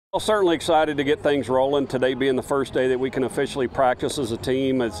Well, certainly excited to get things rolling. Today being the first day that we can officially practice as a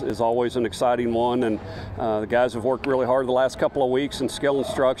team is always an exciting one, and the guys have worked really hard the last couple of weeks in skill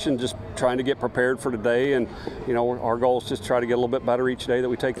instruction, just trying to get prepared for today, and our goal is just try to get a little bit better each day that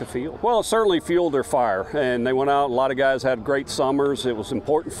we take the field. Well, it certainly fueled their fire, and they went out. A lot of guys had great summers. It was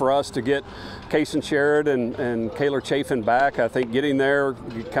important for us to get Case and Sherrod and Kaylor Chafin back. I think getting there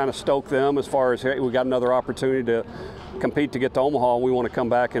kind of stoked them as far as, hey, we got another opportunity to compete to get to Omaha. We want to come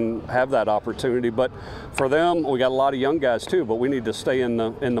back and have that opportunity. But for them, we got a lot of young guys too, but we need to stay in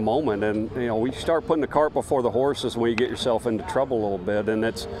the moment. And we start putting the cart before the horses when you get yourself into trouble a little bit. And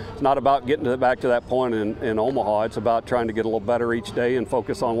it's not about getting back to that point in Omaha. It's about trying to get a little better each day and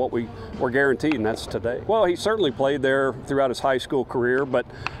focus on what we're guaranteed, and that's today. Well, he certainly played there throughout his high school career, but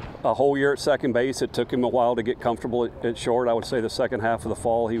a whole year at second base. It took him a while to get comfortable at short. I would say the second half of the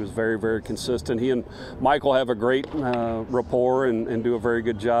fall he was very, very consistent. He and Michael have a great rapport and do a very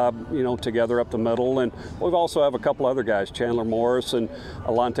good job, together up the middle. And we also have a couple other guys, Chandler Morris and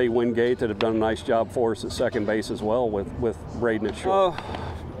Alante Wingate, that have done a nice job for us at second base as well with Braden at short.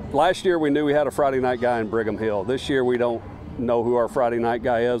 Last year we knew we had a Friday night guy in Brigham Hill. This year we don't know who our Friday night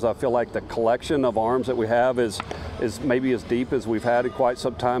guy is. I feel like the collection of arms that we have is maybe as deep as we've had in quite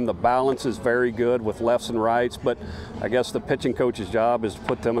some time. The balance is very good with lefts and rights, but I guess the pitching coach's job is to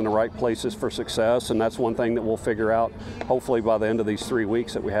put them in the right places for success, and that's one thing that we'll figure out hopefully by the end of these 3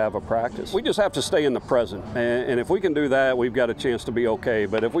 weeks that we have a practice. We just have to stay in the present, and if we can do that, we've got a chance to be okay.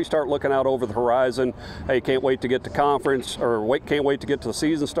 But if we start looking out over the horizon, hey, can't wait to get to conference, or can't wait to get to the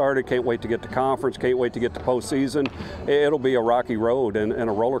season started, can't wait to get to conference, can't wait to get to postseason, it'll be a rocky road and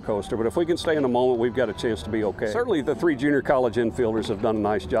a roller coaster. But if we can stay in the moment, we've got a chance to be okay. Certainly the 3 junior college infielders have done a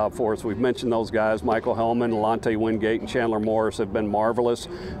nice job for us. We've mentioned those guys. Michael Hellman, Alante Wingate, and Chandler Morris have been marvelous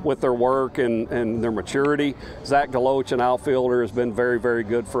with their work and their maturity. Zach Deloach, an outfielder, has been very, very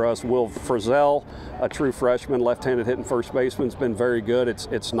good for us. Will Frizzell, a true freshman, left-handed hitting first baseman, has been very good.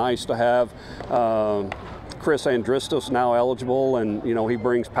 It's nice to have Chris Andristos now eligible, and he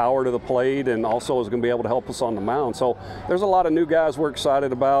brings power to the plate and also is going to be able to help us on the mound. So there's a lot of new guys we're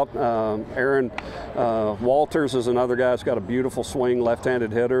excited about. Aaron Walters is another guy that's got a beautiful swing,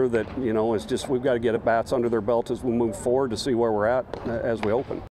 left-handed hitter that is just, we've got to get at bats under their belt as we move forward to see where we're at as we open.